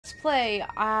Let's Play.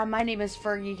 My name is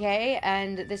Fergie K,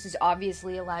 and this is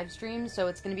obviously a live stream, so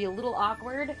it's going to be a little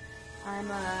awkward. I'm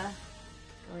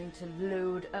going to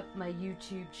load up my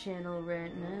YouTube channel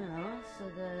right now so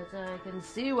that I can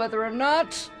see whether or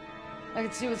not I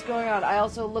can see what's going on. I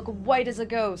also look white as a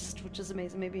ghost, which is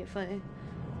amazing. Maybe if I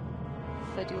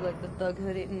do like the thug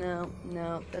hoodie. No,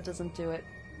 that doesn't do it.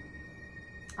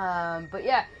 But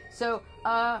yeah, so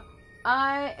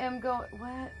I am going.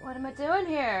 What am I doing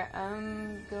here?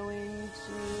 I'm going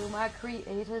to my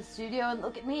creator studio and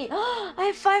look at me. I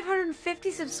have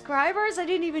 550 subscribers. I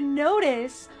didn't even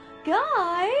notice,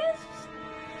 guys.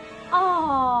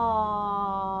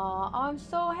 Aww, I'm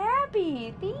so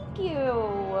happy. Thank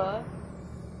you.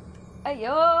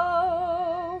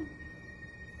 Ayo.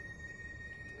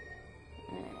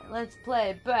 Let's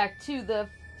play Back to the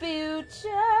Future.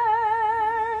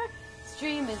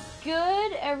 Stream is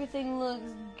good. Everything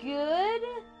looks good.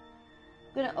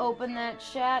 I'm gonna open that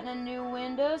chat in a new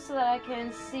window so that I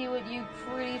can see what you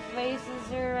pretty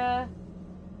faces are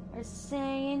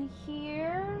saying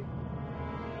here.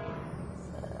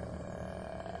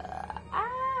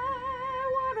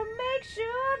 I wanna make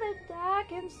sure that I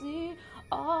can see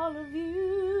all of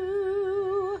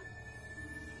you.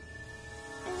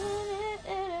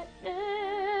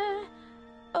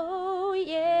 Oh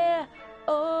yeah,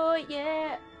 oh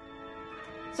yeah.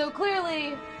 So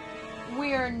clearly,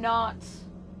 we're not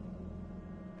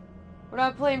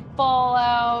playing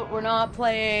Fallout, we're not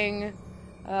playing,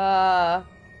 what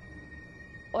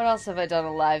else have I done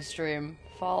a live stream?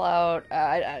 Fallout,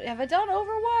 have I done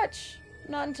Overwatch?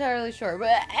 Not entirely sure,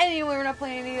 but anyway, we're not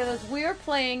playing any of those. We're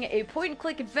playing a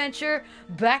point-and-click adventure,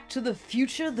 Back to the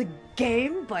Future, the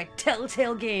game by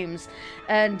Telltale Games.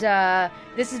 And,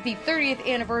 this is the 30th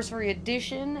anniversary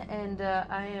edition, and,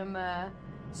 I am,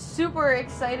 super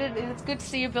excited. It's good to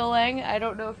see you, Bill Lang. I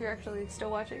don't know if you're actually still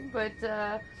watching, but,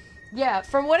 yeah,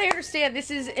 from what I understand,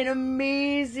 this is an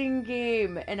amazing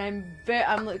game, and I'm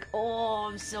like, oh,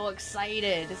 I'm so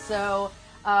excited. So,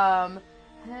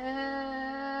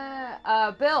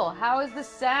 Bill, how is the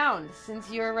sound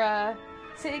since you're, yay!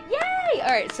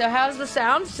 Alright, so how's the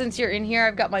sound since you're in here?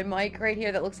 I've got my mic right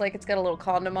here that looks like it's got a little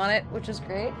condom on it, which is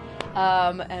great.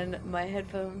 And my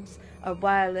headphones are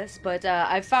wireless, but,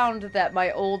 I found that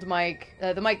my old mic,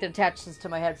 the mic that attaches to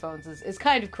my headphones is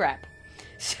kind of crap.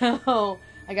 So,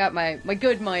 I got my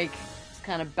good mic, it's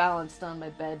kind of balanced on my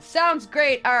bed. Sounds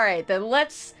great! Alright, then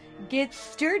let's get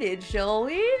started, shall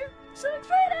we? So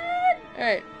excited!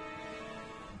 Alright.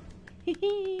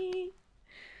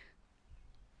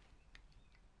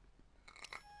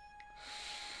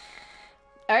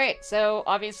 Alright, so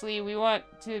obviously we want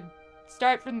to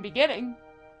start from the beginning.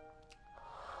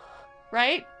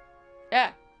 Right?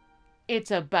 Yeah.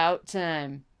 It's about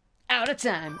time. Out of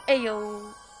time. Ayo.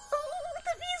 Oh,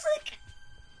 the music!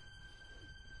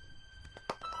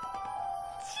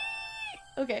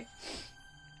 Okay.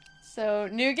 So,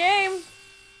 new game.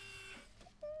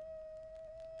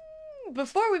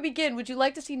 Before we begin, would you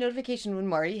like to see notification when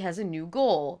Marty has a new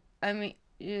goal? I mean,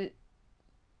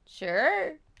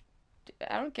 sure.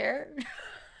 I don't care.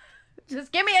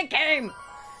 Just give me a game.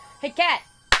 Hey, cat.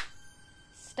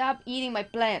 Stop eating my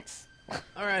plants.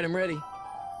 All right, I'm ready.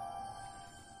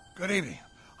 Good evening.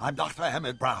 I'm Dr.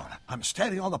 Emmett Brown. I'm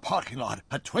standing on the parking lot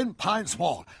at Twin Pines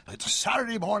Mall. It's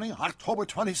Saturday morning, October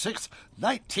 26th,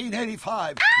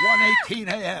 1985, 1:18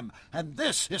 a.m. And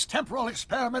this is temporal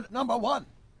experiment number 1.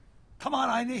 Come on,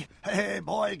 Heidi. Hey,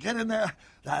 boy, get in there.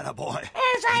 That a boy.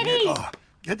 There's Heidi.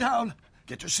 Get down.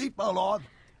 Get your seatbelt on.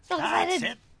 So excited.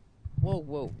 That's it.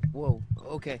 Whoa.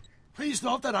 Okay. Please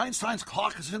note that Einstein's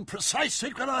clock is in precise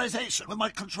synchronization with my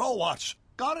control watch.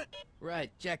 Got it?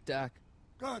 Right, check, Doc.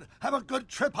 Good. Have a good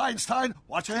trip, Einstein.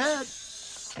 Watch your head.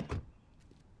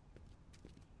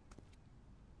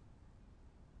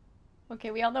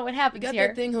 Okay, we all know what happens You got here.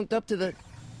 that thing hooked up to the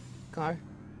car?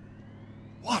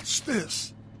 Watch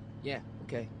this. Yeah,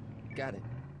 okay. Got it.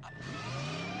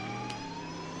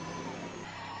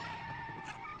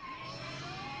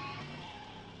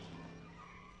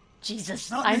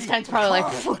 Jesus, Not Einstein's me. probably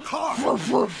The like, car.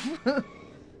 woof, woof, woof.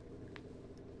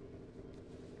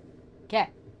 Okay,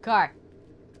 car.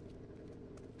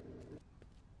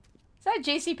 Is that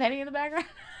JC Penney in the background?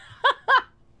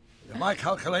 If my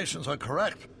calculations are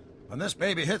correct, when this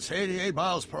baby hits 88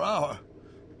 miles per hour,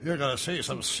 you're gonna see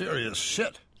some serious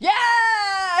shit. Yeah!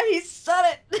 He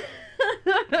said it!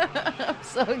 I'm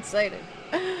so excited.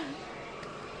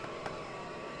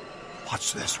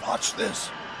 Watch this, watch this.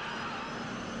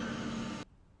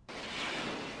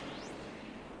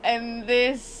 And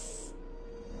this...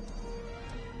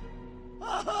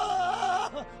 What did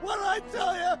I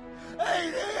tell you?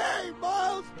 88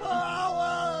 miles per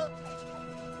hour!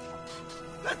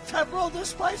 The temporal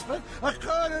displacement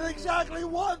occurred at exactly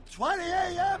 1:20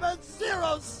 a.m. and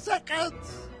 0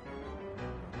 seconds.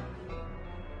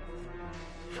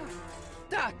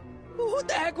 Doc, who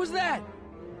the heck was that?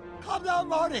 Calm down,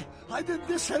 Marty. I didn't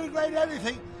disintegrate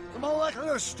anything. The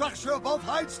molecular structure of both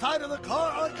Einstein and the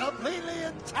car are completely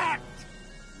intact.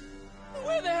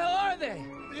 Where the hell are they?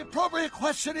 The appropriate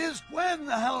question is, when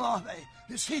the hell are they?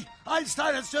 You see,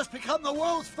 Einstein has just become the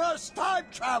world's first time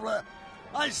traveler.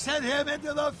 I sent him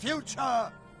into the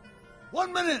future.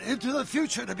 1 minute into the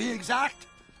future, to be exact.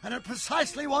 And at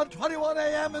precisely 1:21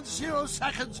 a.m. and 0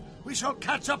 seconds, we shall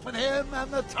catch up with him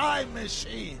and the time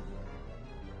machine.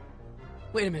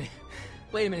 Wait a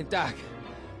minute, Doc.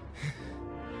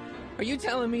 Are you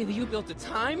telling me that you built a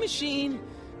time machine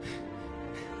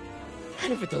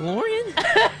out of a DeLorean?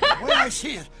 Well, I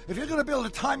see it. If you're going to build a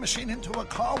time machine into a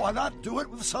car, why not do it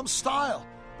with some style?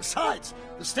 Besides,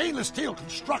 the stainless steel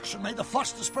construction made the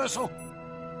flux dispersal.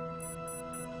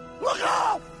 Look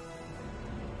out!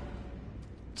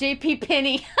 J.P.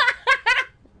 Penny.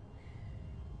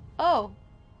 Oh.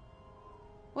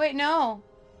 Wait, no.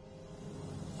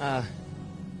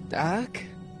 Doc?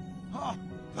 Huh,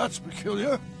 that's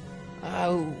peculiar.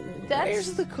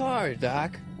 Where's the car,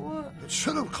 Doc? What? It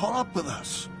should have caught up with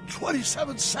us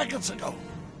 27 seconds ago.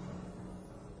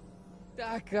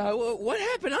 Doc, what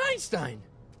happened to Einstein?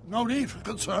 No need for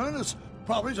concern. It's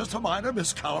probably just a minor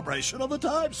miscalibration of the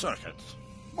time circuits.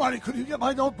 Marty, could you get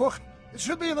my notebook? It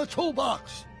should be in the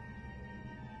toolbox.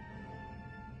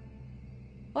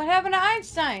 What happened to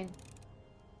Einstein?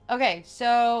 Okay,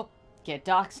 so get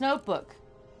Doc's notebook.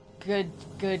 Good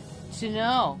to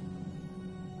know.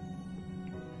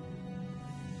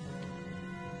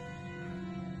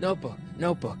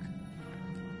 Notebook.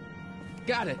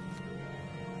 Got it.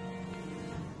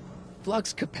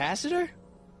 Flux capacitor?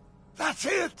 That's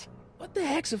it! What the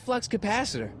heck's a flux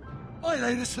capacitor? My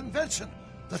latest invention.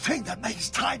 The thing that makes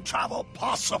time travel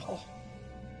possible.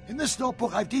 In this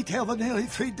notebook, I've detailed the nearly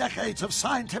 3 decades of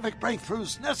scientific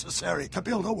breakthroughs necessary to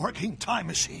build a working time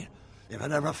machine. If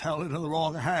it ever fell into the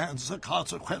wrong hands, the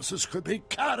consequences could be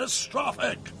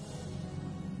catastrophic.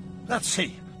 Let's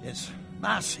see. It's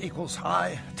mass equals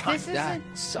high time. This Doc,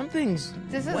 isn't. something's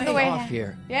This isn't way the way. off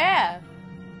here. Yeah.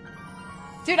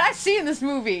 Dude, I've seen this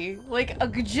movie like a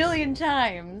gajillion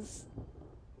times.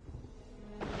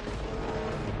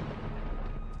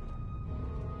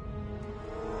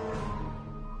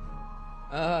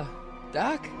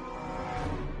 Doc?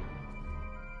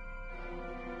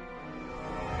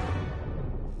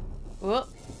 Whoop.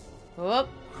 Whoop.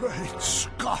 Great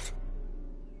Scott!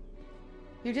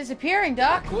 You're disappearing,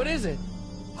 Doc. What is it?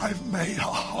 I've made a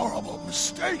horrible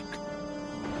mistake.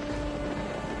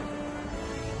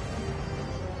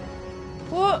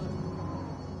 Whoop.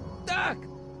 Doc!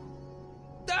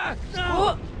 No!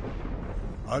 Whoop.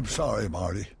 I'm sorry,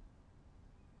 Marty.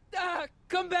 Doc,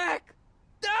 come back!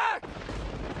 Doc!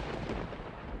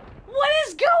 What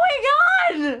is going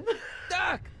on?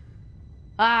 Doc!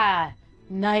 Ah,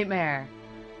 nightmare.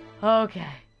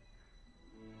 Okay.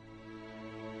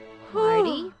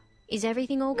 Marty, is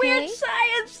everything okay? Weird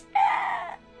science.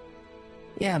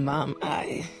 Yeah, Mom,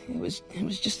 it was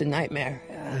just a nightmare.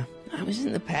 I was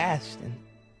in the past,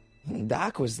 and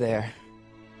Doc was there.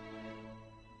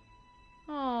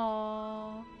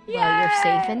 Aww. Well, you're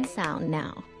safe and sound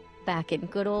now. Back in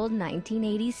good old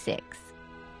 1986.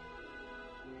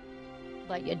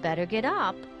 But you'd better get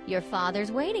up. Your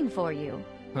father's waiting for you.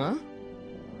 Huh?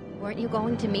 Weren't you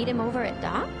going to meet him over at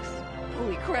Doc's?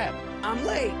 Holy crap, I'm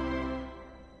late!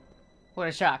 What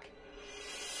a shock.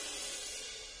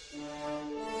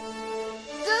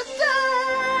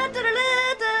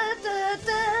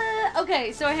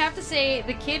 Okay, so I have to say,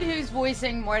 the kid who's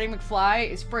voicing Marty McFly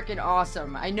is freaking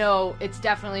awesome. I know it's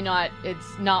definitely not,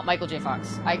 it's not Michael J.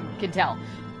 Fox. I can tell.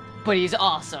 But he's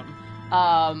awesome.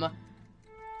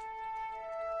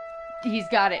 He's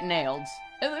got it nailed.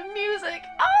 And the music,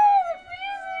 the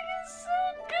music is so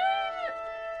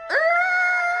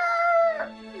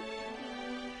good!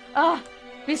 Ah,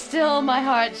 be still my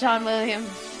heart, John Williams.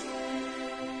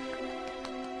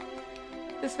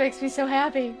 This makes me so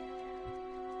happy.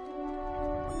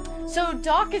 So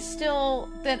Doc is still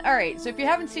then alright, so if you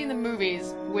haven't seen the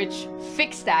movies, which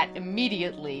fix that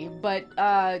immediately, but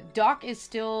Doc is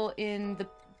still in the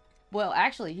well,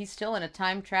 actually he's still in a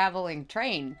time traveling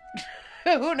train.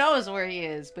 Who knows where he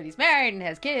is, but he's married and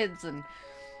has kids and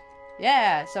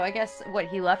yeah, so I guess what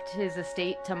he left his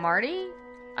estate to Marty,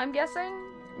 I'm guessing?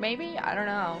 Maybe? I don't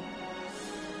know.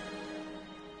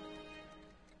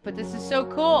 But this is so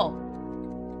cool.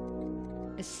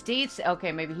 Estates.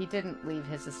 Okay, maybe he didn't leave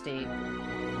his estate.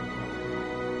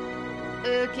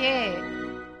 Okay.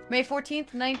 May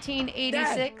 14th,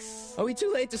 1986. Are we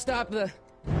too late to stop the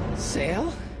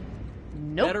sale?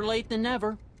 Nope. Better late than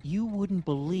never. You wouldn't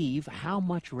believe how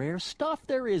much rare stuff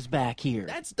there is back here.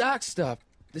 That's Doc's stuff.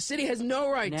 The city has no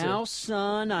right to. Now,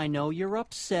 son, I know you're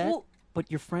upset, Well,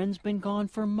 but your friend's been gone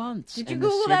for months. Did you and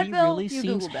Google the that, city Bill? really You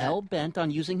seems Googled that. hell-bent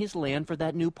on using his land for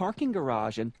that new parking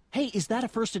garage. And, hey, is that a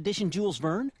first edition Jules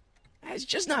Verne? It's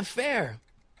just not fair.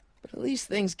 But at least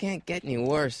things can't get any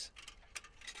worse.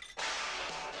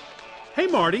 Hey,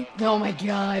 Marty. Oh my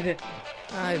god.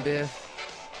 Hi, Biff.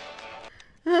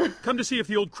 Come to see if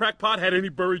the old crackpot had any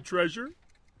buried treasure?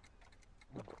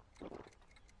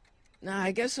 Nah,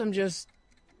 I guess I'm just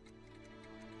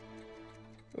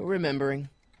remembering.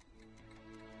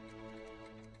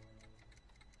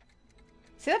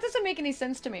 See, that doesn't make any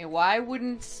sense to me. Why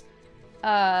wouldn't,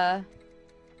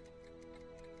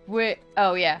 wait,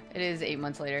 oh yeah, it is 8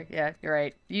 months later. Yeah, you're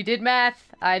right. You did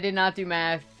math. I did not do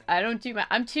math. I don't do math.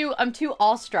 I'm too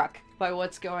awestruck by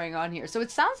what's going on here. So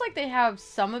it sounds like they have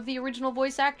some of the original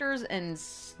voice actors and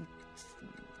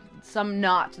some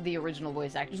not the original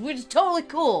voice actors, which is totally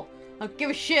cool. I don't give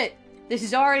a shit. This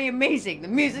is already amazing. The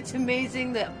music's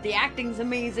amazing. The acting's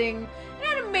amazing. The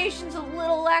animation's a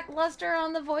little lackluster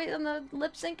on the voice, on the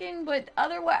lip syncing, but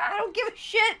otherwise, I don't give a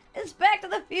shit. It's Back to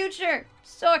the Future.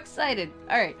 So excited.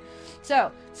 All right.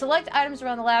 So, select items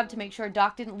around the lab to make sure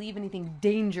Doc didn't leave anything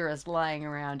dangerous lying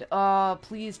around. Oh,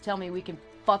 please tell me we can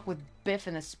fuck with Biff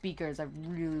and the speakers. I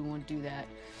really want to do that.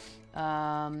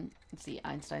 Let's see.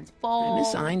 Einstein's ball. I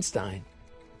miss Einstein.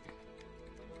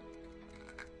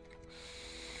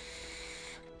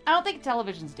 I don't think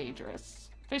television's dangerous.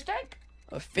 Fish tank?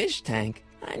 A fish tank?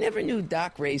 I never knew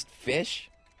Doc raised fish.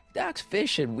 Doc's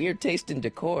fish had weird taste in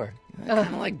decor. I kind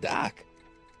of like Doc.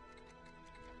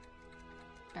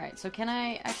 Alright, so I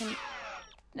can...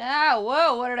 Ah,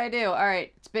 whoa, what did I do?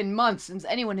 Alright, it's been months since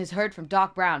anyone has heard from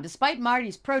Doc Brown. Despite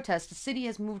Marty's protest, the city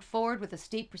has moved forward with the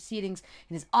state proceedings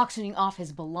and is auctioning off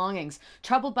his belongings.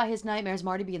 Troubled by his nightmares,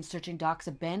 Marty begins searching Doc's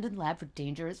abandoned lab for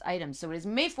dangerous items. So it is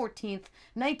May 14th,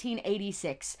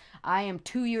 1986. I am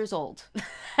 2 years old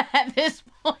at this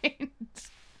point.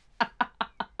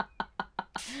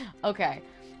 Okay,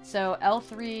 so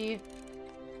L3...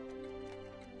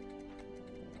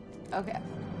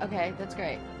 Okay, that's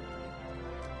great.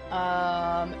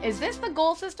 Is this the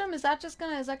goal system? Is that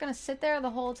gonna sit there the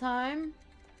whole time?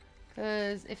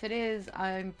 Because if it is,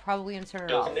 I'm probably gonna turn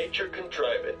it off. Does nature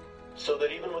contrive it so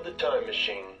that even with a time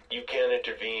machine, you can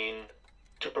intervene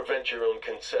to prevent your own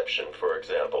conception, for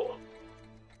example?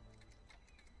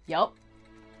 Yup.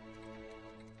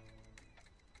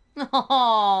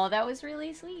 Oh, that was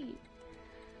really sweet.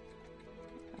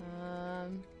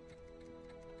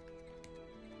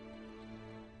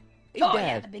 Hey, Oh Dad.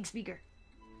 yeah, the big speaker.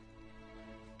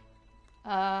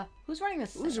 Who's running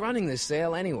this? Who's running this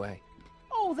sale anyway?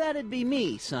 Oh, that'd be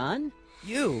me, son.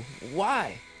 You.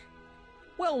 Why?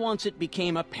 Well, once it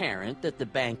became apparent that the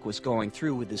bank was going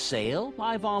through with the sale,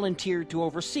 I volunteered to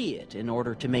oversee it in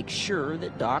order to make sure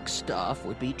that Doc's stuff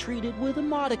would be treated with a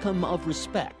modicum of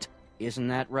respect. Isn't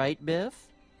that right, Biff?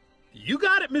 You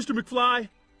got it, Mr. McFly.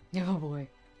 Oh boy.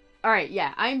 All right,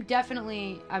 yeah, I'm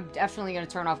definitely gonna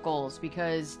turn off goals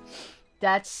because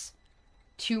that's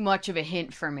too much of a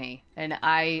hint for me, and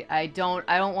I don't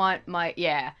want my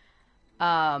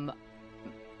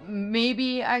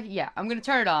maybe I'm gonna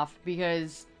turn it off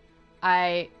because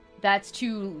that's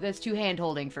too hand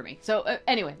holding for me. So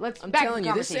anyway, let's. I'm back telling to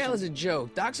you, this conversation. sale is a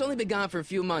joke. Doc's only been gone for a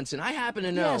few months, and I happen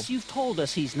to know. Yes, you've told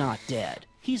us he's not dead.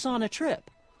 He's on a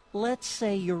trip. Let's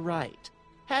say you're right.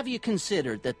 Have you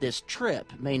considered that this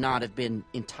trip may not have been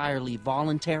entirely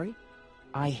voluntary?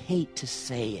 I hate to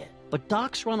say it, but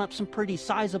Doc's run up some pretty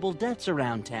sizable debts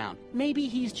around town. Maybe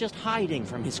he's just hiding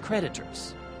from his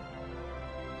creditors.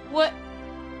 What?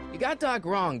 You got Doc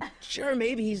wrong. Sure,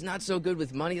 maybe he's not so good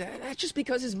with money. That's just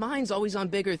because his mind's always on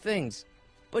bigger things.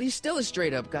 But he's still a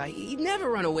straight-up guy. He'd never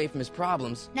run away from his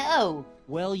problems. No.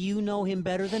 Well, you know him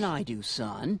better than I do,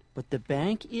 son. But the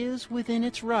bank is within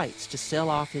its rights to sell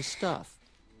off his stuff.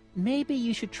 Maybe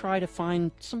you should try to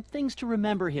find some things to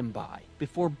remember him by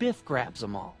before Biff grabs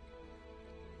them all.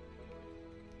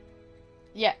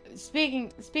 Yeah.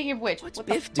 Speaking of which, What's what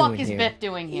Biff the fuck doing is here? Biff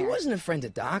doing He here? wasn't a friend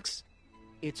of Doc's.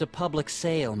 It's a public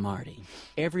sale, Marty.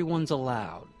 Everyone's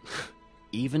allowed.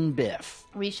 Even Biff.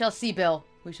 We shall see, Bill.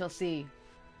 We shall see.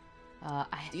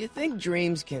 Do you think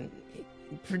dreams can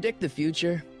predict the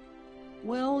future?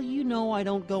 Well, you know I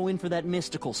don't go in for that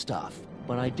mystical stuff,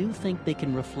 but I do think they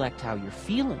can reflect how you're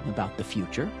feeling about the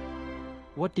future.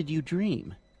 What did you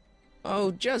dream?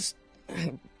 Oh, just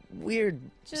weird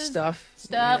Just stuff.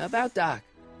 stuff. About Doc.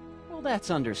 Well, that's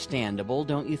understandable,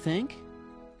 don't you think?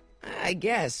 I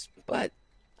guess, but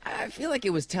I feel like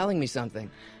it was telling me something.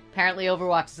 Apparently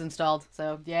Overwatch is installed,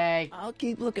 so yay. I'll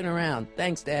keep looking around.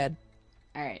 Thanks, Dad.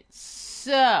 Alright,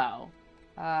 so...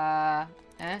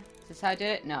 Is this how I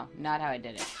did it? No, not how I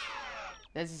did it.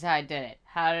 This is how I did it.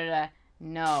 How did I...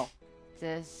 No.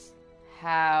 This...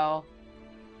 How...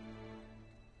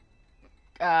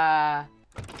 No,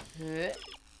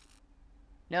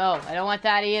 I don't want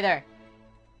that either.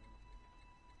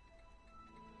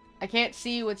 I can't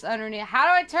see what's underneath. How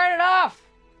do I turn it off?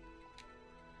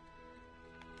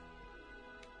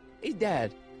 Hey,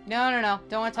 Dad. No.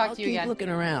 Don't want to talk to you again. I'll keep looking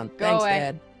around. Go Thanks, away.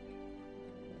 Dad.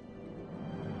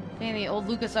 Okay, the old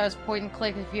LucasArts point and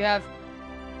click if you have...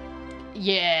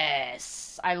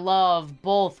 Yes! I love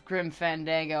both Grim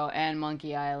Fandango and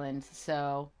Monkey Island,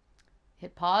 so...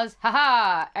 Hit pause.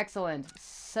 Haha! Excellent.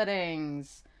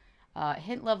 Settings.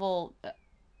 Hint level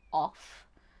off.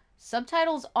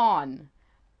 Subtitles on.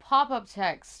 Pop-up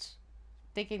text.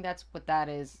 Thinking that's what that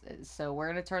is. So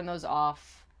we're going to turn those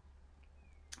off.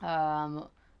 Turn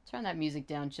that music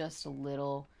down just a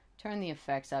little. Turn the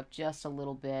effects up just a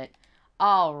little bit.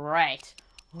 Alright.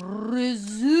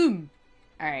 Resume.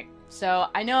 Alright. So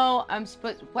I know I'm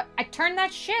supposed... What? I turned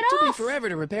that shit off! It took me forever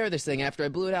to repair this thing after I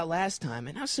blew it out last time,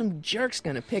 and now some jerk's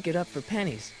gonna pick it up for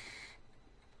pennies.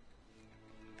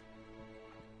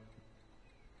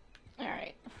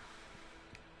 Alright.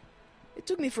 It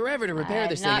took me forever to repair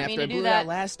this thing after I blew it out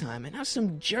last time, and now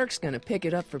some jerk's gonna pick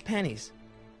it up for pennies.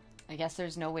 I guess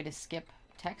there's no way to skip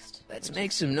text. Let's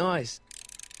make some noise.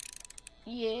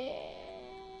 Yeah.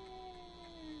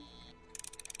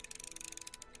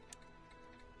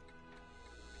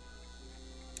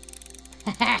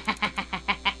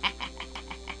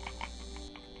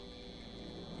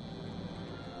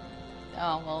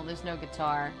 Oh, well, there's no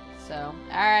guitar. So,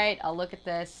 alright, I'll look at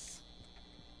this.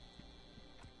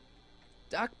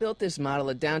 Doc built this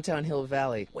model at downtown Hill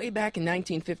Valley way back in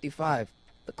 1955.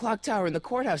 The clock tower in the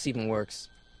courthouse even works.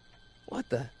 What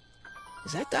the?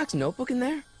 Is that Doc's notebook in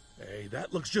there? Hey,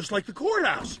 that looks just like the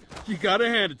courthouse. You gotta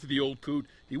hand it to the old coot.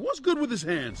 He was good with his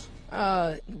hands.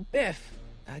 Biff,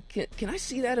 can I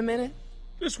see that a minute?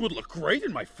 This would look great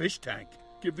in my fish tank.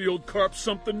 Give the old carp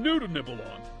something new to nibble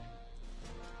on.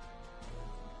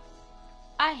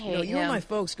 I hate him. You and my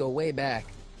folks go way back.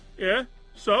 Yeah?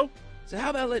 So? So how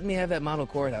about letting me have that model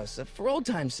courthouse, for old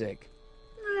time's sake?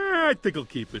 I think I'll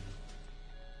keep it.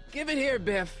 Give it here,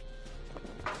 Biff.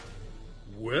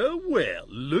 Well,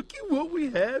 look at what we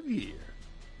have here.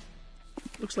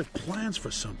 Looks like plans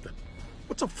for something.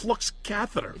 What's a flux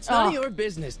catheter? It's none of your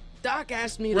business. Doc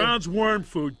asked me to... Brown's worm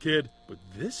food, kid. But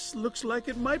this looks like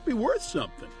it might be worth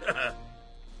something.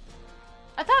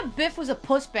 I thought Biff was a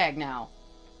puss bag now.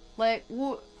 Like,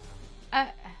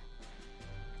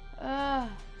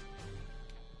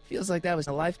 Feels like that was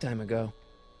a lifetime ago.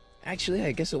 Actually,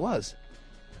 I guess it was.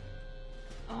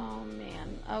 Oh,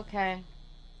 man. Okay.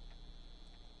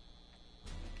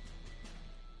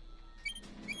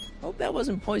 Hope that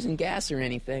wasn't poison gas or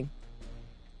anything.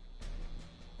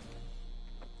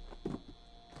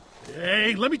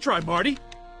 Hey, let me try, Marty.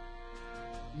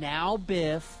 Now,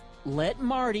 Biff, let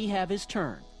Marty have his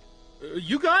turn.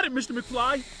 You got it, Mr.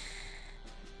 McFly.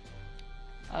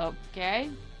 Okay.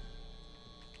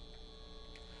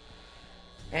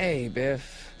 Hey,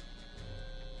 Biff.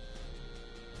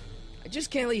 I just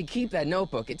can't let you keep that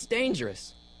notebook. It's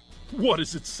dangerous. What,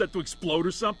 is it set to explode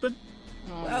or something?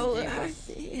 Oh, Well,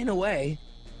 in a way.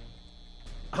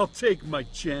 I'll take my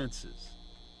chances.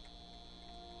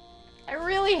 I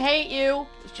really hate you.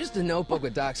 It's just a notebook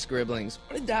with Doc's scribblings.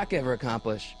 What did Doc ever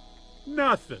accomplish?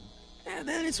 Nothing.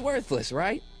 Then it's worthless,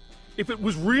 right? If it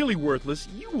was really worthless,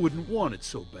 you wouldn't want it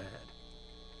so bad.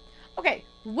 Okay,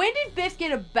 when did Biff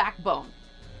get a backbone?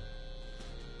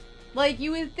 Like,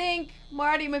 you would think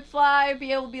Marty McFly would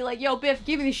be able to be like, yo, Biff,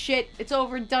 give me the shit, it's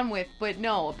over and done with. But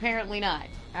no, apparently not.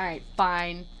 Alright,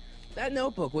 fine. That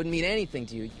notebook wouldn't mean anything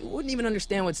to you. You wouldn't even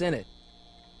understand what's in it.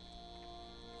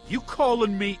 You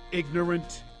calling me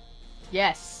ignorant?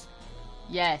 Yes.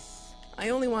 Yes. I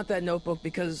only want that notebook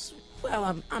because,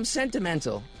 well, I'm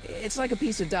sentimental. It's like a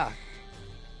piece of Doc.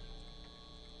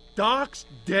 Doc's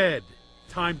dead.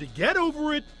 Time to get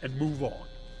over it and move on.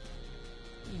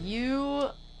 You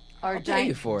are a I'll pay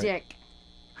you giant for it. dick.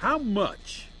 How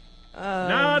much?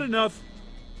 Not enough.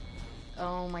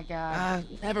 Oh my god.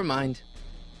 Never mind.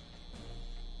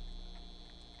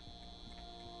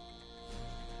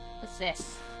 What's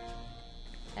this?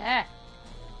 Ah.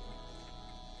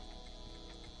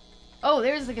 Oh,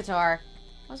 there's the guitar.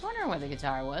 I was wondering where the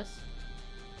guitar was.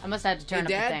 I must have to turn Hey, up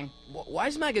Dad, the thing.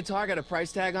 Why's my guitar got a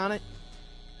price tag on it?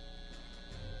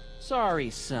 Sorry,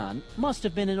 son. Must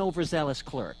have been an overzealous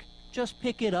clerk. Just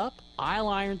pick it up. I'll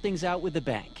iron things out with the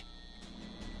bank.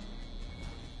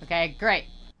 Okay, great.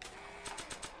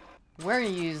 We're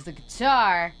gonna use the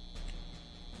guitar.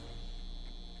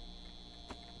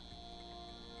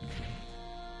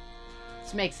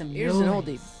 Let's make some Here's noise. an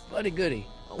oldie, but a goodie.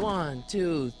 1,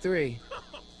 2, 3.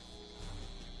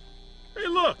 Hey,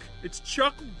 look! It's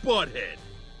Chuck Butthead.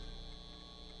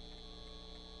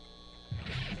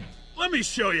 Let me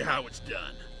show you how it's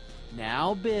done.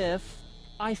 Now, Biff,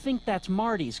 I think that's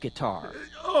Marty's guitar.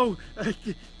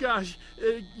 Gosh,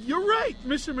 you're right,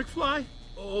 Mr. McFly.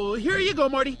 Oh, here you go,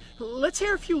 Marty. Let's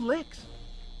hear a few licks.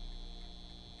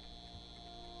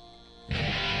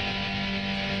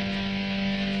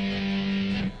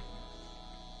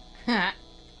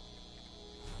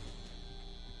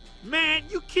 Man,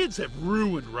 you kids have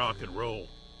ruined rock and roll.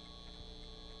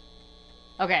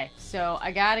 Okay, so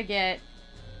I gotta get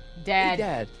Dad, Hey,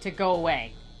 Dad. to go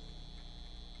away.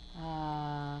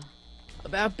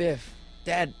 About Biff.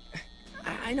 Dad,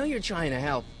 I know you're trying to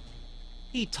help.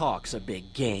 He talks a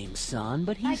big game, son,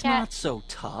 but he's Hi, Cat. not so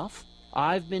tough.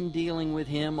 I've been dealing with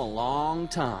him a long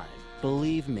time.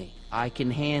 Believe me, I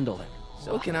can handle him.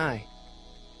 So can I.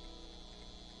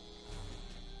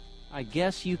 I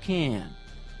guess you can.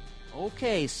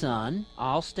 Okay, son,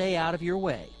 I'll stay out of your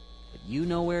way. But you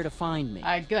know where to find me.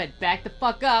 Alright, good. Back the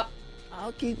fuck up.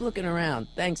 I'll keep looking around.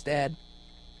 Thanks, Dad.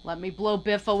 Let me blow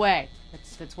Biff away.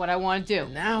 That's what I want to do.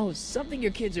 Now, something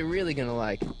your kids are really gonna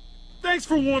like. Thanks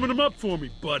for warming them up for me,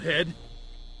 Butthead.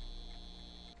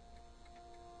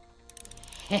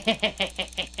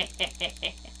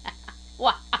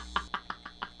 What?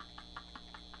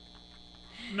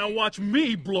 Now watch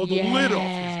me blow the lid off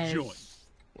Yes. this joint.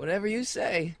 Whatever you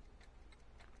say.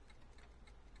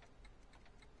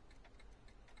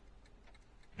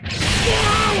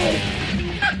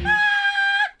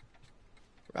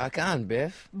 Rock on,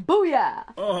 Biff. Booyah!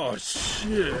 Oh,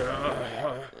 shit.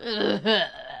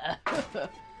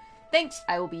 Thanks,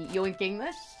 I will be yoinking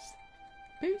this.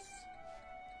 Peace.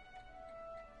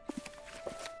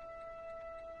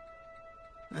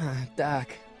 Doc,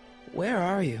 where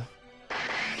are you?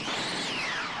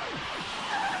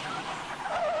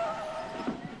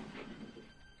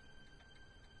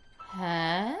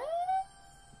 Huh?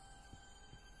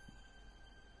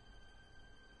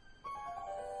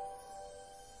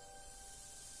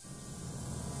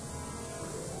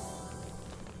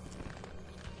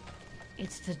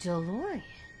 It's the DeLorean.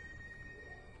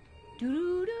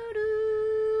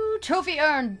 Doo-doo-doo-doo. Trophy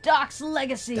earned. Doc's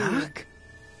legacy. Doc?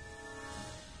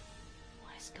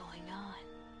 What is going on?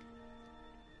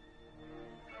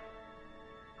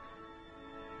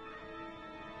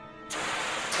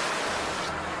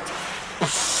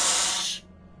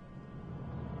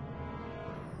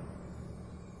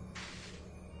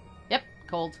 Yep,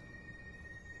 cold.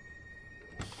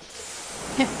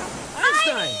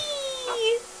 Einstein!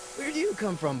 Where do you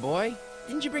come from, boy?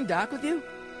 Didn't you bring Doc with you?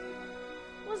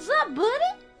 What's up, buddy?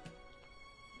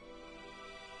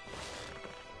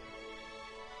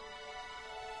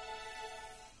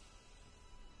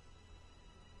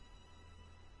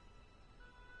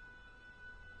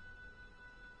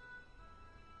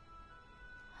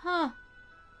 Huh.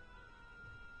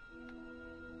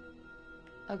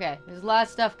 Okay, there's a lot of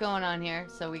stuff going on here,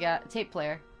 so we got a tape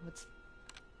player. Let's...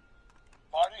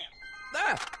 Marty?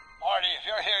 Ah! Marty, if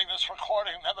you're hearing this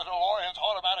recording, then the DeLorean's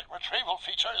automatic retrieval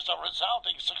feature is a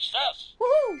resounding success.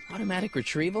 Woohoo! Automatic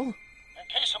retrieval? In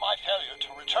case of my failure to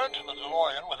return to the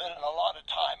DeLorean within an allotted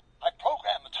time, I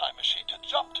programmed the time machine to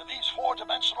jump to these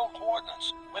four-dimensional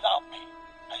coordinates without me.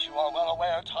 As you are well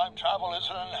aware, time travel is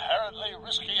an inherently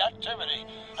risky activity,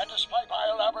 and despite my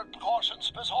elaborate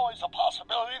precautions, there's always a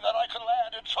possibility that I could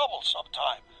land in trouble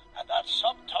sometime, and that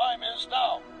sometime is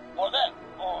now, or then,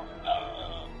 or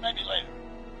maybe later.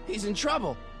 He's in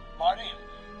trouble. Marty,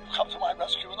 you've come to my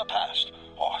rescue in the past,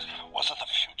 or was it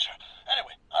the future?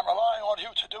 Anyway, I'm relying on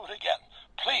you to do it again.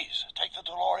 Please take the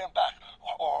DeLorean back,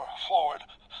 or forward,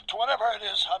 to whenever it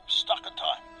is I'm stuck in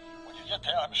time. When you get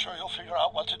there, I'm sure you'll figure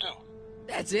out what to do.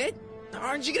 That's it?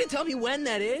 Aren't you gonna tell me when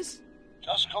that is?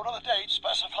 Just go to the date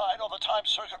specified on the time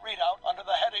circuit readout under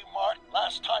the heading marked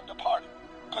Last Time Departed.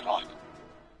 Good luck.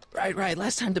 Right.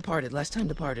 Last time departed.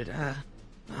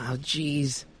 Oh,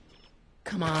 jeez.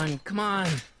 Come on.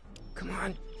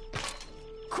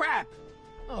 Crap!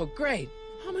 Oh, great.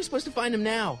 How am I supposed to find him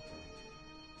now?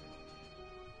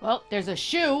 Well, there's a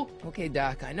shoe. Okay,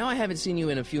 Doc, I know I haven't seen you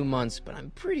in a few months, but I'm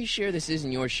pretty sure this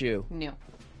isn't your shoe. No,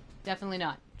 definitely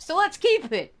not. So let's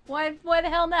keep it. Why the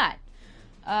hell not?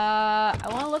 I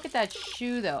want to look at that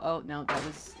shoe though. Oh no,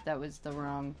 that was the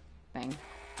wrong thing.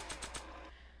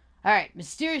 All right,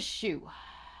 mysterious shoe.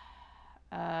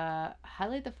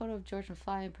 Highlight the photo of George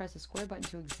McFly and press the square button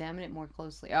to examine it more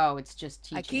closely. Oh, it's just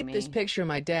teaching me. I keep this picture of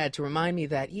my dad to remind me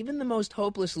that even the most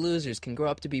hopeless losers can grow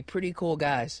up to be pretty cool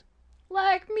guys.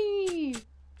 Like me!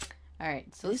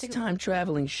 Alright, so this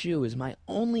time-traveling shoe is my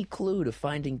only clue to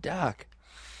finding Doc.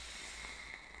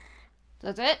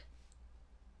 That's it?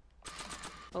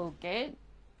 Okay.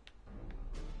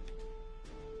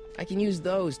 I can use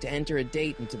those to enter a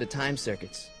date into the time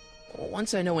circuits.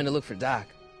 Once I know when to look for Doc.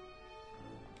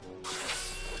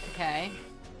 Okay.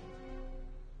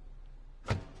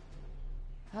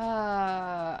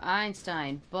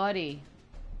 Einstein, buddy.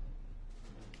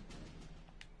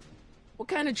 What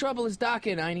kind of trouble is Doc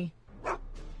in, Einie?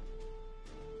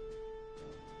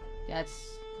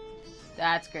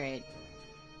 That's great.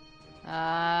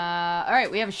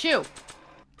 Alright, we have a shoe.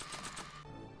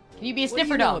 Can you be a sniffer dog? What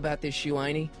do you dog? know about this shoe,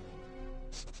 Einie?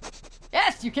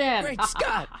 Yes, you can! Great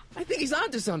Scott! I think he's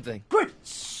onto something. Great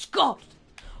Scott!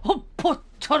 Oh, poor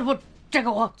terrible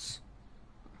gigawatts!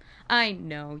 I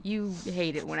know, you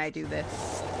hate it when I do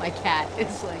this. My cat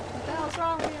is like, what the hell's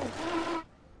wrong with you?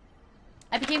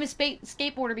 I became a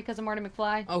skateboarder because of Marty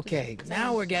McFly. Okay,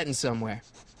 now we're getting somewhere.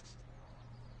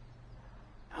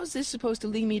 How's this supposed to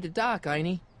lead me to Doc,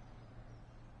 Einie?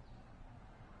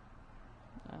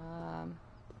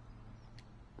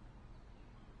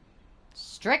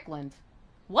 Strickland?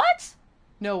 What?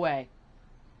 No way.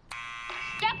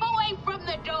 Step away from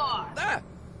the door. Ah!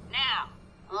 Now,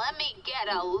 let me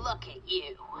get a look at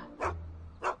you.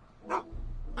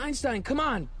 Einstein, come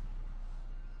on!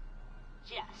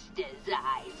 Just as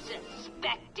I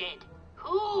suspected.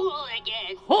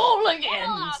 Hooligans! Hooligans! Get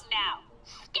along now!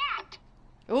 Scat!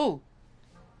 Ooh.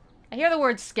 I hear the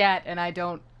word scat, and I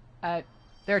don't... there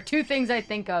are two things I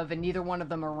think of, and neither one of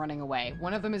them are running away.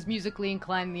 One of them is musically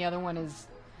inclined, and the other one is...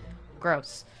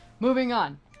 gross. Moving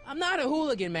on. I'm not a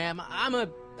hooligan, ma'am. I'm a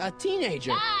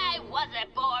teenager. I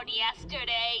wasn't born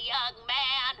yesterday, young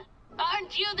man.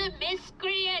 Aren't you the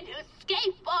miscreant who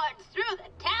skateboards through the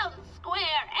town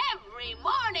square every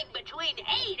morning between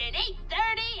 8 and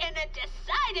 8:30 in a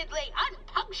decidedly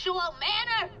unpunctual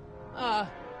manner?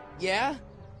 Yeah?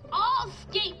 All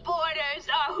skateboarders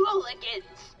are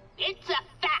hooligans. It's a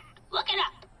fact. Look it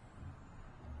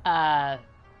up.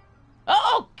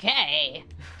 Okay.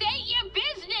 State your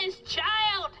business,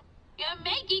 child. You're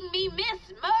making me miss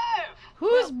Merv.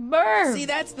 Who's Merv? See,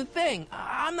 that's the thing.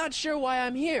 I'm not sure why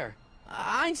I'm here.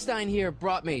 Einstein here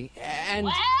brought me, and...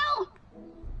 Well?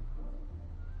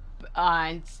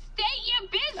 State your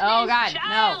business, oh, God.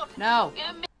 child. No.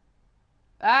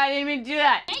 I didn't mean to do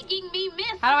that. Making me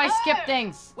miss How do I Merv. skip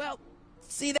things? Well,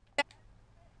 see that...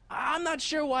 I'm not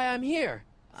sure why I'm here.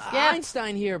 Skip.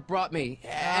 Einstein here brought me,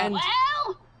 and...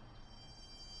 Well?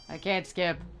 I can't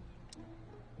skip.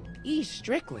 E.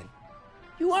 Strickland.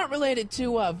 You aren't related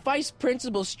to, Vice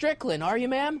Principal Strickland, are you,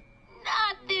 ma'am?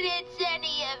 Not that it's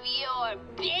any of your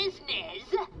business,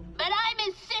 but I'm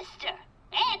his sister,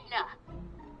 Edna.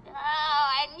 Oh,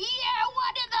 and you're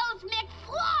one of those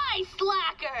McFly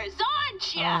slackers,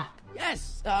 aren't you?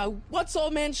 Yes, what's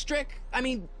old man Strick? I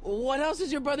mean, what else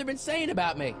has your brother been saying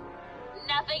about me?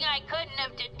 Nothing I couldn't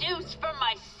have deduced from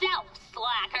myself,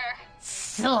 slacker.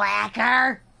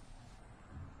 Slacker!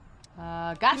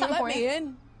 Got Can you something let for me you.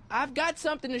 in? I've got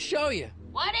something to show you.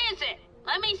 What is it?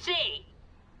 Let me see.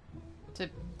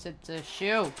 It's a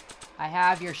shoe. I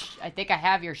have your I think I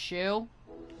have your shoe.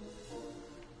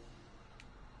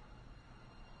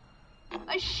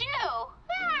 A shoe?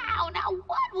 Wow, now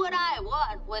what would I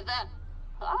want with a...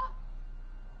 Huh?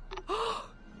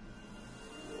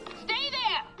 Stay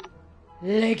there!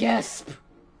 Le gasp.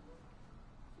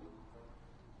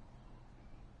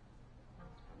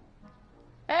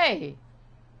 Hey.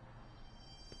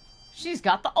 She's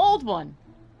got the old one.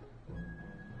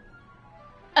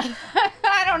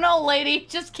 I don't know, lady.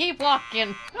 Just keep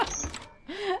walking.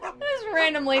 This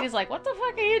random lady's like, what the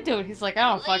fuck are you doing? He's like, I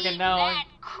don't fucking know. That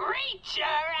creature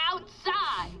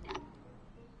outside.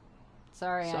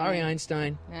 Sorry,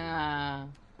 Einstein. Yeah.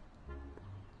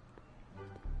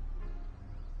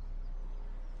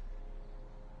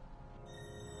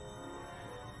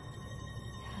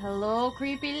 Hello,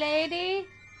 creepy lady?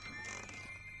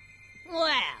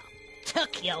 Well,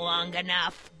 took you long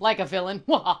enough. Like a villain.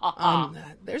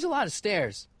 There's a lot of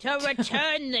stairs. To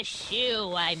return the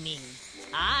shoe, I mean.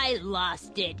 I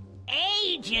lost it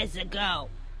ages ago.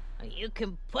 You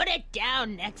can put it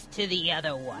down next to the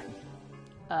other one.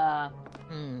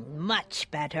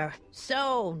 Much better.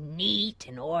 So neat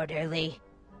and orderly.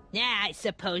 I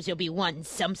suppose you'll be wanting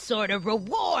some sort of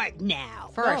reward now.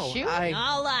 For a shoe?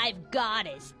 All I've got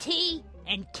is tea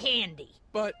and candy.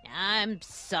 But... I'm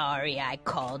sorry I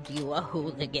called you a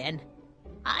hooligan.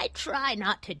 I try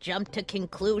not to jump to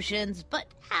conclusions, but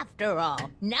after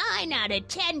all, 9 out of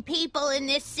 10 people in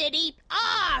this city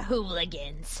are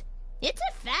hooligans. It's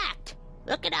a fact.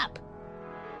 Look it up.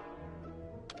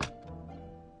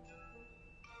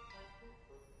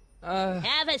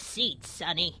 Have a seat,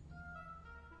 Sonny.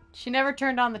 She never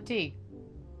turned on the tea.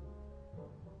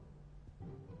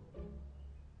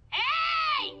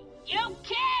 Hey! You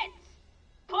kids!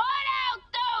 Put out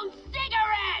those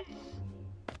cigarettes!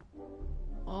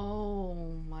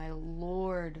 Oh, my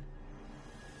lord.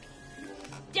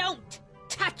 Don't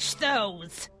touch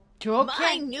those! Okay.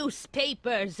 My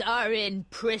newspapers are in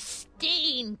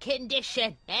pristine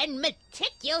condition and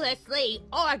meticulously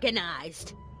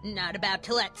organized. Not about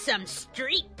to let some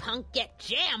street punk get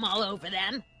jam all over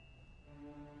them.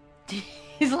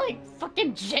 He's like,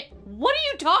 fucking what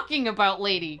are you talking about,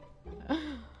 lady?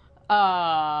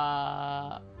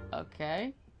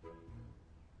 Okay.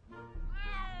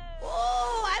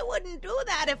 Oh, I wouldn't do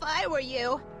that if I were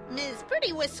you. Ms.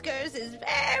 Pretty Whiskers is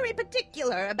very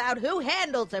particular about who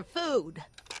handles her food.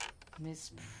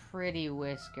 Miss Pretty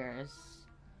Whiskers.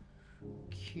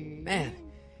 Okay. Man,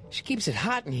 she keeps it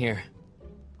hot in here.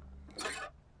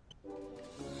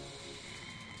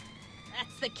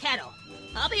 That's the kettle.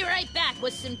 I'll be right back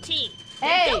with some tea.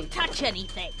 Hey! And don't touch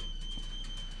anything.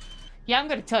 Yeah, I'm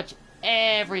gonna touch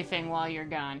everything while you're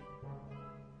gone.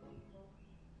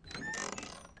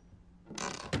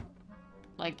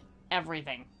 Like,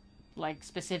 everything. Like,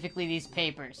 specifically these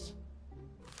papers.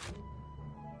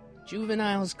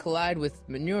 Juveniles collide with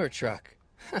manure truck.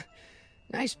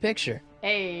 Nice picture.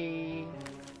 Hey.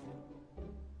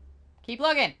 Keep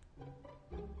looking.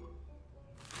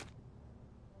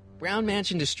 Brown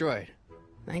Mansion destroyed.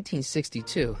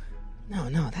 1962.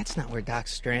 No, that's not where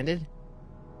Doc's stranded.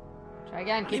 Try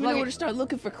again. I don't Keep even know where looking. to start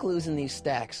looking for clues in these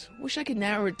stacks. Wish I could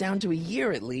narrow it down to a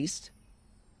year at least.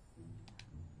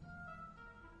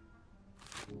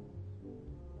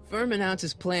 Firm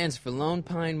announces plans for Lone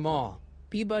Pine Mall.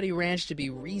 Peabody Ranch to be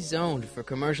rezoned for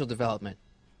commercial development.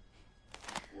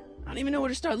 I don't even know where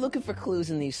to start looking for clues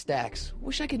in these stacks.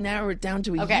 Wish I could narrow it down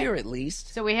to a year at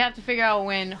least. So we have to figure out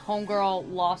when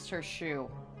Homegirl lost her shoe.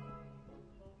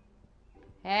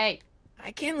 Hey.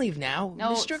 I can't leave now.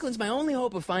 No, Miss Strickland's my only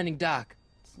hope of finding Doc.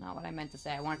 That's not what I meant to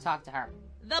say. I want to talk to her.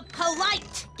 The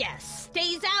polite guest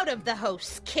stays out of the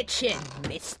host's kitchen,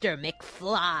 Mr.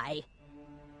 McFly.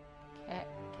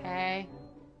 Okay.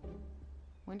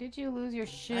 When did you lose your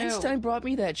shoe? Einstein brought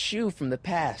me that shoe from the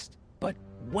past. But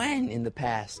when in the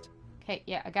past? Okay,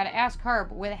 yeah, I gotta ask her,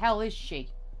 but where the hell is she?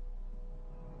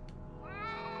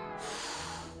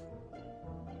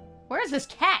 Where's this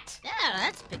cat? Yeah,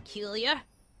 that's peculiar.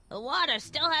 The water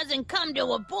still hasn't come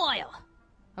to a boil.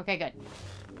 Okay, good.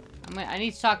 I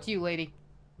need to talk to you, lady.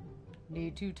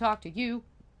 Need to talk to you.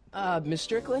 Miss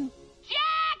Strickland?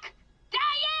 Jack!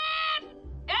 Diane!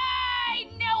 I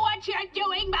know what you're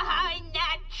doing behind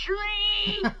that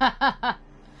tree!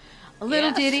 A little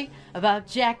Yes? ditty about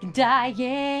Jack and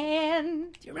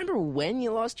Diane. Do you remember when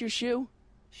you lost your shoe?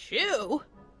 Shoe?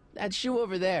 That shoe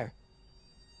over there.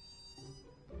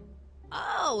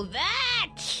 Oh,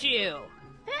 that shoe!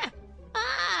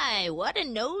 Aye, what a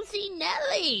nosy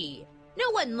Nelly!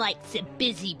 No one likes a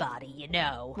busybody, you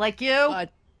know. Like you?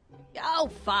 Oh,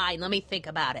 fine, let me think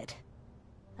about it.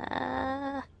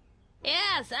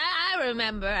 Yes, I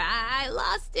remember. I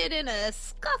lost it in a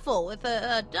scuffle with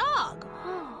a dog.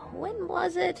 Oh, when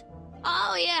was it?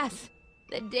 Oh, yes,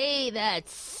 the day that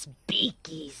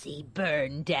speakeasy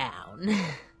burned down.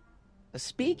 A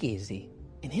speakeasy?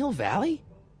 In Hill Valley?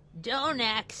 Don't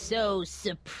act so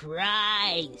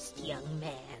surprised, young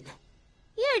man.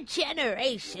 Your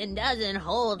generation doesn't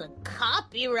hold a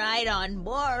copyright on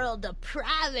moral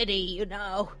depravity, you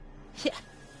know.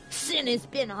 Sin has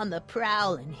been on the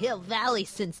prowl in Hill Valley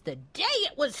since the day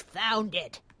it was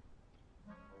founded.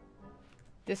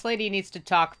 This lady needs to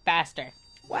talk faster.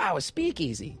 Wow, a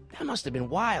speakeasy. That must have been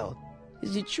wild.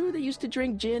 Is it true they used to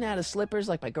drink gin out of slippers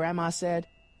like my grandma said?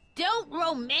 Don't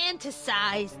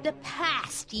romanticize the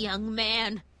past, young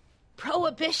man.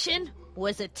 Prohibition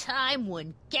was a time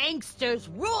when gangsters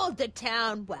ruled the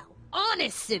town while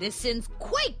honest citizens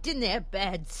quaked in their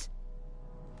beds.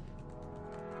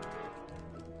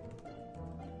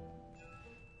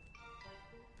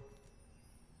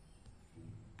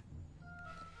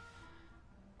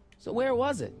 So where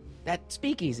was it? That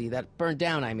speakeasy that burned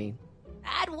down, I mean.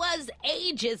 That was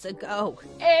ages ago.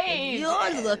 Ages.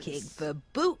 You're looking for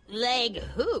bootleg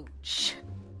hooch.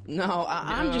 No,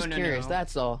 I'm just no, curious, no.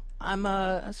 that's all. I'm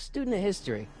a student of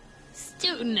history.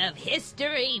 Student of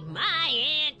history, my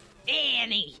Aunt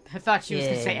Fanny. I thought she was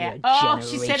going to say your Aunt. Oh,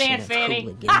 she said generation Aunt of Fanny.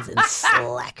 hooligans and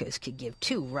slackers could give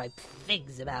two ripe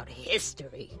figs about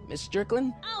history. Miss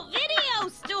Strickland? Oh, video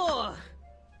store.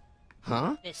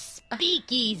 Huh? The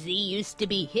speakeasy used to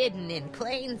be hidden in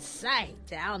plain sight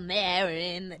down there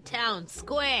in the town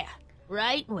square.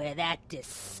 Right where that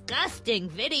disgusting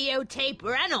videotape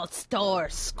rental store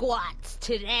squats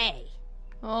today.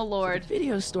 Oh, Lord. The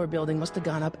video store building must have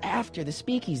gone up after the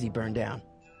speakeasy burned down.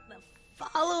 The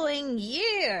following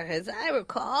year, as I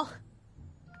recall.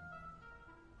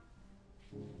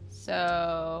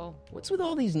 So... What's with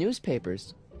all these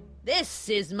newspapers? This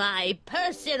is my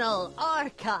personal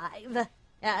archive.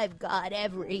 I've got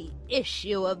every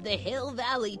issue of the Hill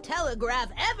Valley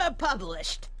Telegraph ever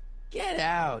published. Get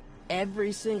out.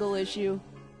 Every single issue?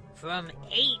 From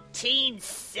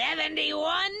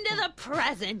 1871 to the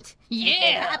present. Yeah. If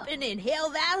it happened in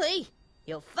Hill Valley,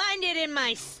 you'll find it in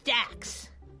my stacks.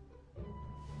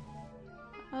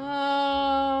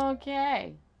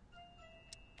 Okay.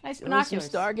 Nice Doing binoculars.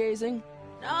 some stargazing?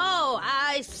 Oh,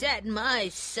 I set my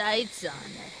sights on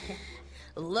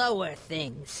lower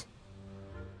things.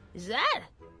 Is that?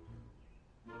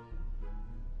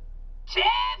 Tiff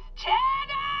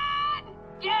Tannen!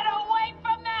 Get away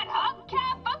from that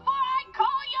hubcap before I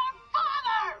call your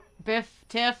father! Biff,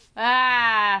 Tiff.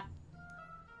 Ah!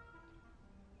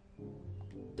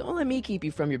 Don't let me keep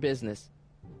you from your business.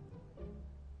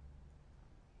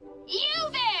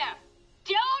 You there!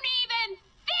 Don't even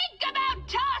think about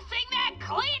tossing that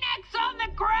Kleenex on the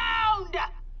ground!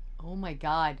 Oh my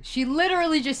god. She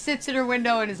literally just sits at her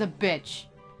window and is a bitch.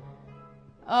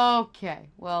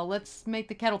 Okay. Well, let's make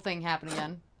the kettle thing happen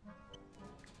again.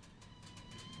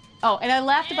 Oh, and I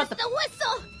laughed about the... There's the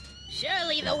whistle!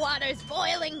 Surely the water's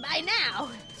boiling by now.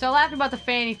 So I laughed about the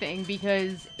fanny thing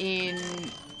because in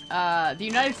the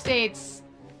United States,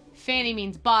 fanny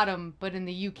means bottom, but in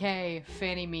the UK,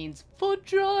 fanny means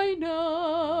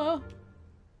vagina.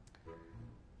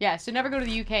 Yeah, so never go to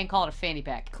the UK and call it a fanny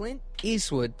pack. Clint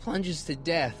Eastwood plunges to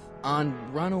death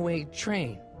on runaway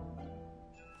train.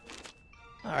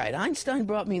 Alright, Einstein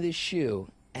brought me this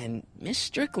shoe, and Miss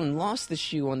Strickland lost the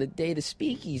shoe on the day the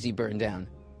speakeasy burned down.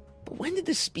 But when did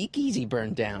the speakeasy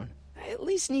burn down? I at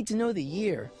least need to know the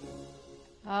year.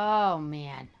 Oh,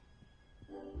 man.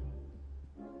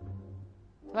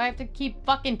 Do I have to keep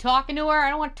fucking talking to her? I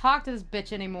don't want to talk to this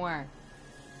bitch anymore.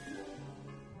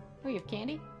 Oh, you have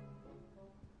candy?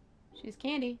 She has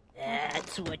candy.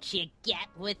 That's what you get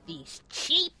with these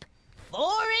cheap,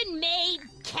 foreign-made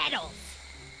kettles.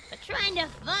 But trying to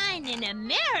find an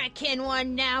American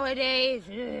one nowadays...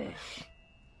 Ugh.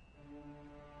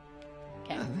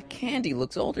 Okay. The candy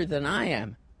looks older than I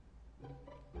am.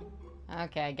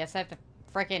 Okay, I guess I have to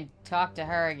frickin' talk to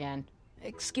her again.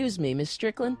 Excuse me, Miss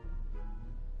Strickland?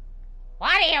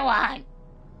 What do you want?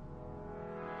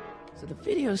 So the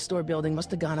video store building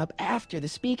must have gone up after the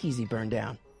speakeasy burned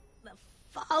down. The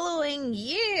following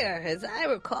year, as I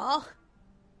recall.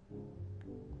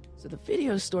 So the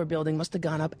video store building must have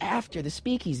gone up after the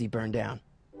speakeasy burned down.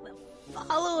 The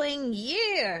following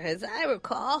year, as I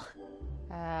recall.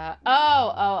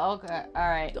 Okay,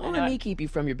 alright. Don't let me keep you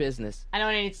from your business. I know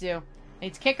what I need to do. I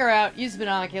need to kick her out, use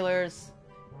binoculars.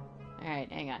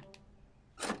 Alright, hang on.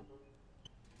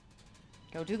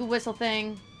 Go do the whistle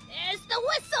thing. There's the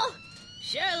whistle!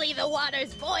 Surely the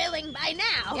water's boiling by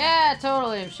now. Yeah,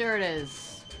 totally, I'm sure it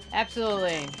is.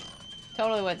 Absolutely.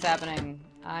 Totally what's happening.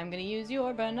 I'm gonna use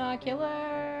your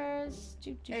binoculars.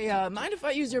 Hey, mind if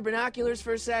I use your binoculars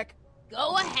for a sec?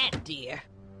 Go ahead, dear.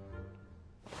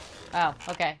 Oh,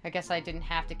 okay. I guess I didn't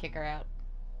have to kick her out.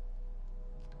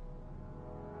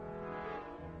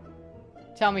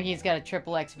 Tell me he's got a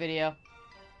XXX video.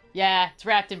 Yeah, it's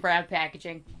wrapped in brown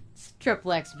packaging. It's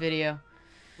XXX video.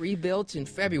 Rebuilt in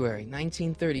February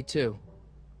 1932.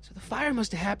 So the fire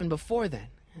must have happened before then.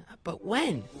 But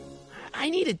when? I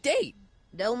need a date.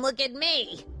 Don't look at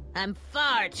me. I'm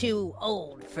far too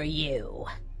old for you.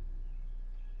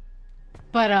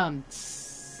 But, oh,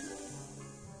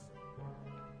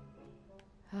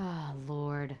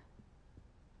 Lord.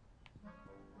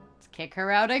 Let's kick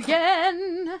her out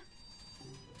again.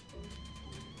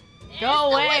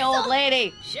 Go away, old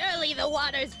lady. Surely the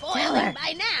water's Tell boiling her.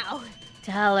 by now.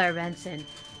 Tell her, Benson.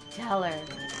 Tell her.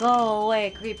 Go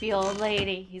away, creepy old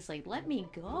lady. He's like, let me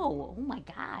go. Oh, my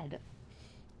God.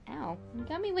 Ow. You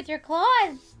got me with your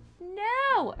claws.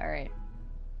 No. All right.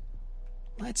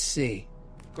 Let's see.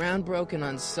 Ground broken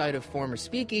on site of former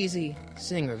speakeasy.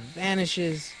 Singer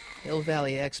vanishes. Hill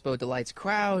Valley Expo delights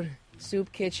crowd.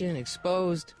 Soup kitchen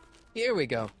exposed. Here we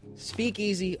go.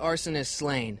 Speakeasy arsonist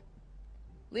slain.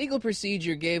 Legal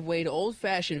procedure gave way to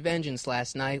old-fashioned vengeance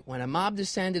last night when a mob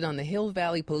descended on the Hill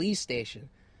Valley Police Station.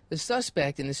 The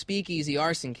suspect in the speakeasy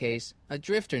arson case, a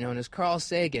drifter known as Carl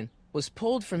Sagan, was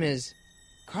pulled from his...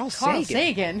 Carl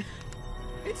Sagan?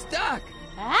 It's Doc!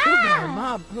 Ah! Who the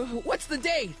mob? What's the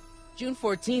date? June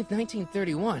 14th,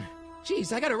 1931.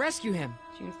 Jeez, I gotta rescue him.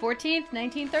 June 14th,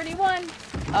 1931.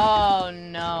 Oh,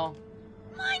 no.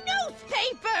 My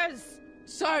newspapers!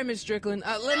 Sorry, Miss Strickland.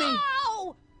 Let me...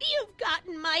 Oh! You've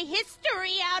gotten my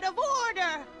history out of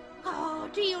order! Oh,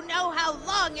 do you know how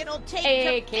long it'll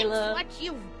take to fix what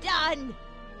you've done?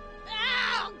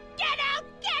 Oh! Get out!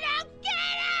 Get out! Get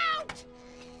out!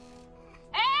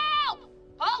 Help!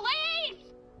 Police!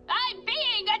 I'm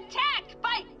being attacked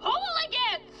by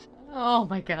hooligans! Oh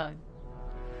my god.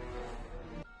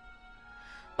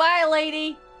 Bye,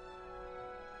 lady!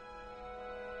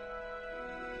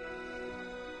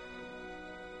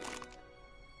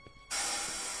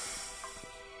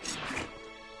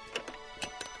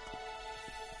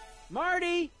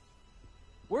 Marty!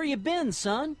 Where you been,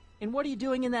 son? And what are you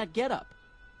doing in that getup?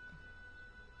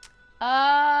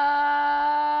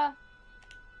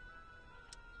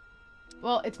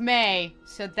 Well, it's May,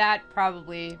 so that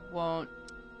probably won't,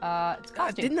 it's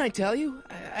costume. Didn't I tell you?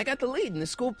 I got the lead in the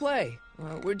school play.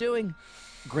 We're doing...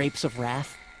 Grapes of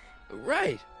Wrath?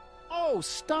 Right. Oh,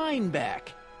 Steinbeck!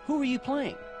 Who are you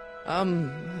playing?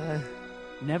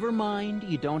 Never mind,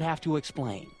 you don't have to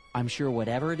explain. I'm sure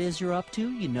whatever it is you're up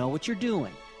to, you know what you're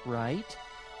doing, right?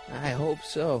 I hope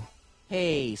so.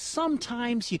 Hey,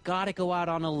 sometimes you gotta go out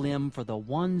on a limb for the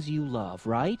ones you love,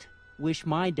 right? Wish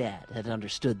my dad had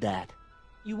understood that.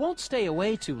 You won't stay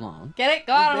away too long. Get it?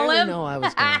 Go out on a limb? know I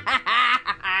was going.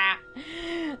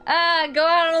 Go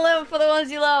out on a limb for the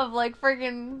ones you love, like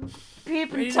freaking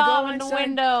peeping Tom in the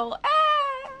window.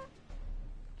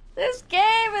 This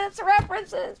game and its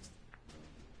references.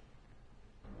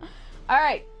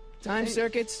 Alright. Time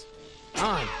circuits,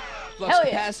 on. Flux Hell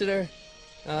yeah. capacitor,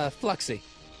 fluxy.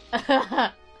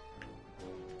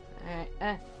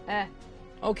 Alright,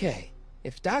 Okay,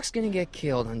 if Doc's gonna get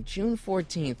killed on June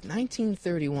 14th,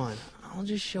 1931, I'll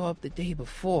just show up the day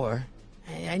before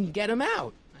and get him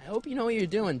out. I hope you know what you're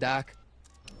doing, Doc.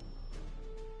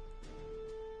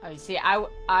 Oh, you see,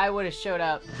 I would have showed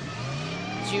up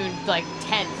June, like,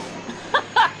 10th.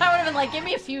 I would have been like, give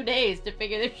me a few days to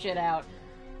figure this shit out.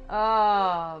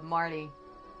 Oh, Marty.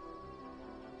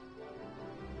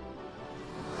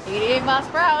 88 miles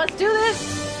per hour, let's do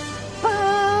this!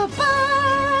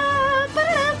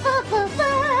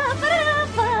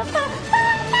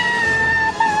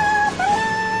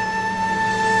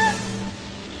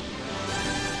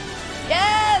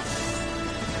 Yes!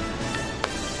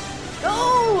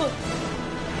 Go!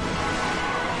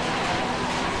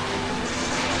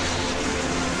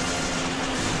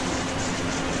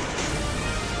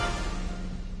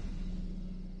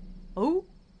 Oh?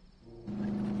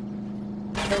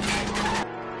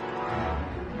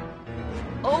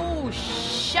 Oh,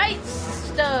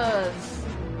 shitesters!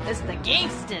 It's the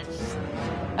gangsters.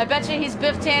 I bet you he's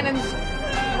Biff Tannen's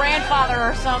grandfather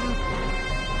or something.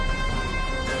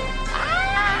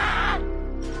 Ah!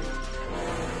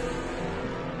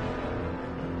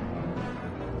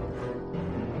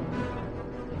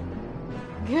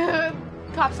 Good.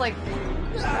 Cop's like...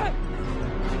 Ah!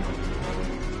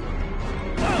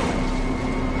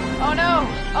 Oh no!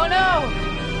 Oh no!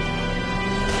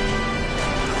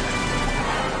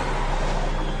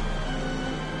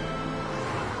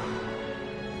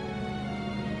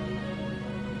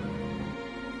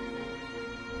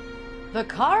 The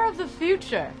car of the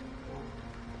future.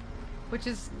 Which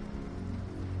is...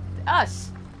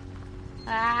 us.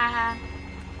 Ah...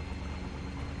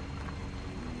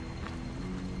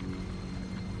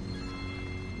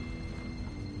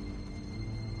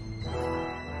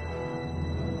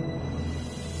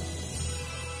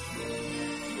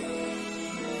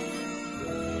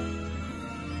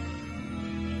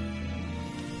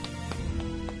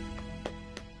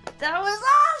 That was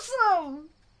awesome!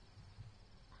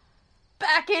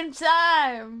 Back in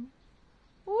time!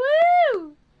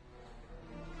 Woo!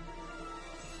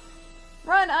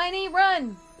 Run, Einie,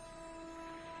 run!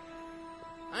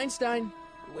 Einstein,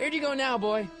 where'd you go now,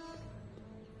 boy?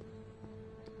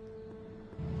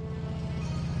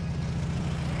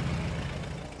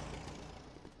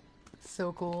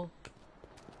 So cool.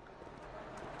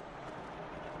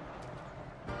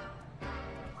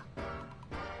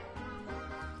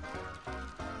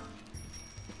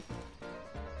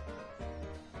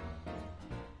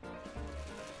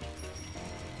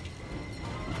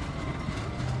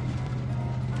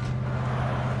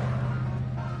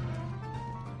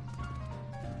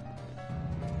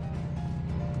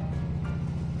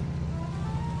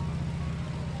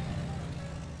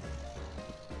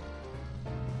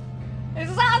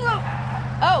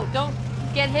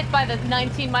 get hit by the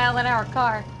 19-mile-an-hour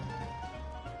car.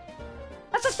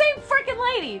 That's the same freaking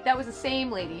lady! That was the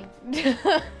same lady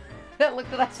that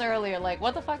looked at us earlier like,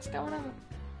 what the fuck's going on?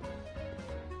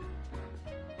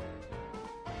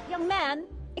 Young man!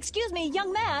 Excuse me,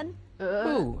 young man!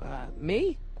 Who?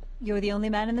 Me? You're the only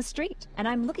man in the street, and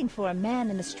I'm looking for a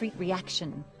man-in-the-street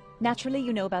reaction. Naturally,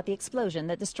 you know about the explosion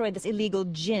that destroyed this illegal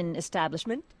gin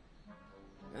establishment.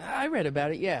 I read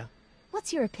about it, yeah.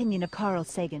 What's your opinion of Carl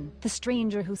Sagan, the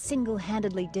stranger who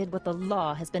single-handedly did what the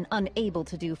law has been unable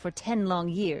to do for 10 long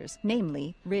years,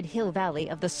 namely, rid Hill Valley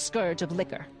of the scourge of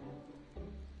liquor?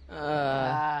 You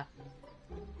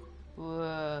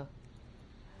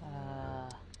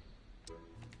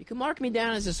can mark me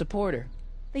down as a supporter.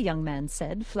 The young man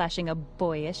said, flashing a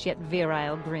boyish yet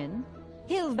virile grin.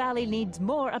 Hill Valley needs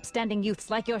more upstanding youths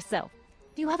like yourself.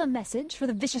 Do you have a message for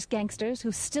the vicious gangsters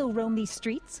who still roam these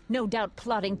streets, no doubt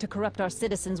plotting to corrupt our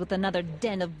citizens with another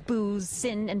den of booze,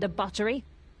 sin, and debauchery?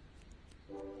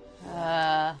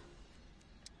 No.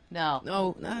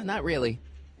 No, not really.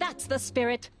 That's the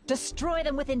spirit. Destroy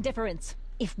them with indifference.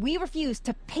 If we refuse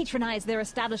to patronize their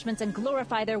establishments and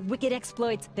glorify their wicked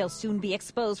exploits, they'll soon be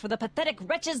exposed for the pathetic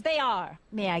wretches they are.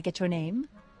 May I get your name?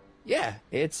 Yeah,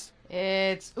 it's...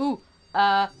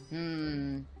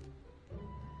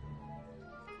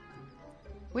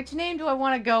 Which name do I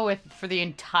want to go with for the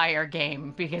entire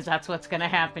game? Because that's what's going to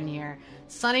happen here.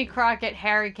 Sonny Crockett,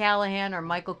 Harry Callahan, or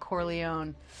Michael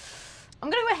Corleone? I'm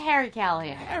going to go with Harry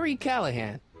Callahan. Harry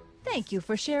Callahan. Thank you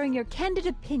for sharing your candid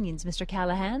opinions, Mr.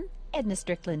 Callahan. Edna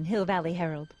Strickland, Hill Valley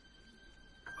Herald.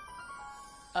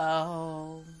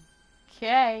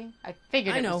 Okay. I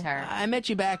figured it was her. I met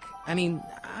you back. I mean,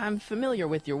 I'm familiar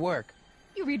with your work.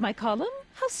 You read my column?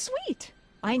 How sweet.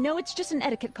 I know it's just an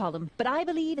etiquette column, but I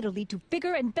believe it'll lead to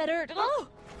bigger and better... Oh!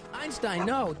 Einstein,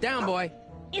 no. Down, boy.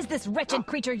 Is this wretched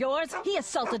creature yours? He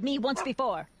assaulted me once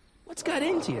before. What's got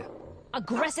into you?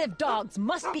 Aggressive dogs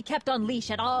must be kept on leash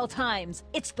at all times.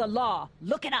 It's the law.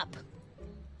 Look it up.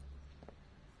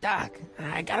 Doc.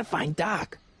 I gotta find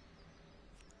Doc.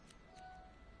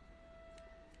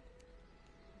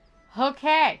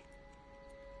 Okay.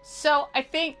 So, I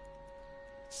think...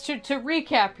 To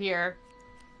recap here...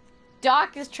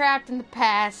 Doc is trapped in the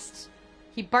past.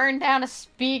 He burned down a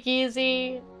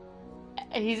speakeasy.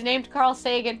 He's named Carl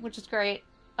Sagan, which is great.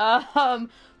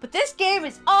 But this game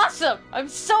is awesome! I'm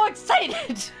so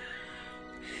excited!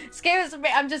 This game is...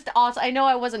 I'm just awesome. I know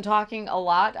I wasn't talking a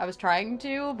lot. I was trying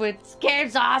to, but this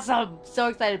game's awesome! So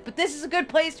excited. But this is a good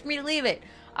place for me to leave it.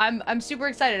 I'm super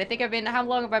excited. I think I've been... How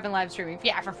long have I been live streaming?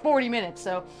 Yeah, for 40 minutes.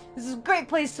 So this is a great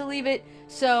place to leave it.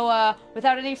 So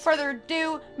without any further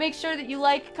ado, make sure that you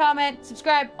like, comment,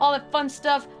 subscribe, all that fun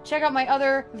stuff. Check out my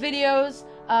other videos.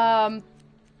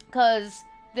 Because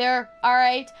they're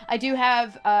alright. I do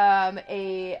have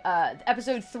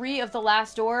episode 3 of The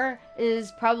Last Door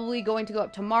is probably going to go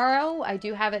up tomorrow. I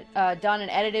do have it done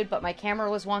and edited, but my camera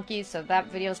was wonky, so that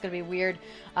video is going to be weird.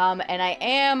 And I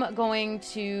am going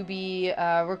to be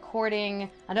recording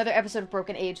another episode of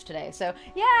Broken Age today. So,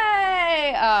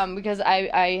 yay! Because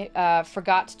I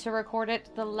forgot to record it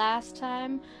the last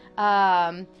time.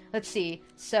 Let's see.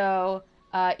 So...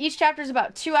 each chapter is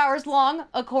about 2 hours long,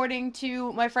 according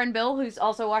to my friend Bill, who's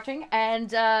also watching. And,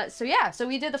 so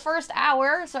we did the first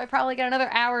hour, so I probably got another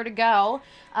hour to go.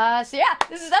 So yeah,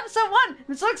 this is episode 1.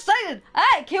 I'm so excited.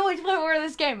 I can't wait to play more of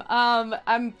this game.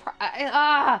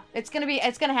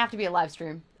 It's gonna have to be a live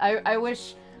stream. I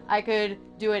wish I could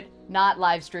do it not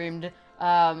live streamed.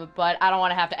 But I don't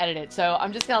want to have to edit it, so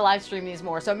I'm just gonna live stream these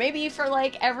more. So maybe for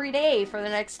like every day for the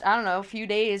next, I don't know, few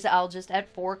days, I'll just at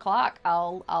 4 o'clock,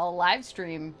 I'll live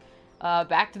stream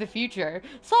Back to the Future.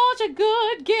 Such a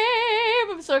good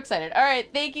game! I'm so excited. Alright,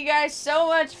 thank you guys so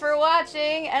much for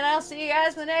watching, and I'll see you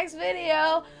guys in the next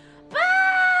video.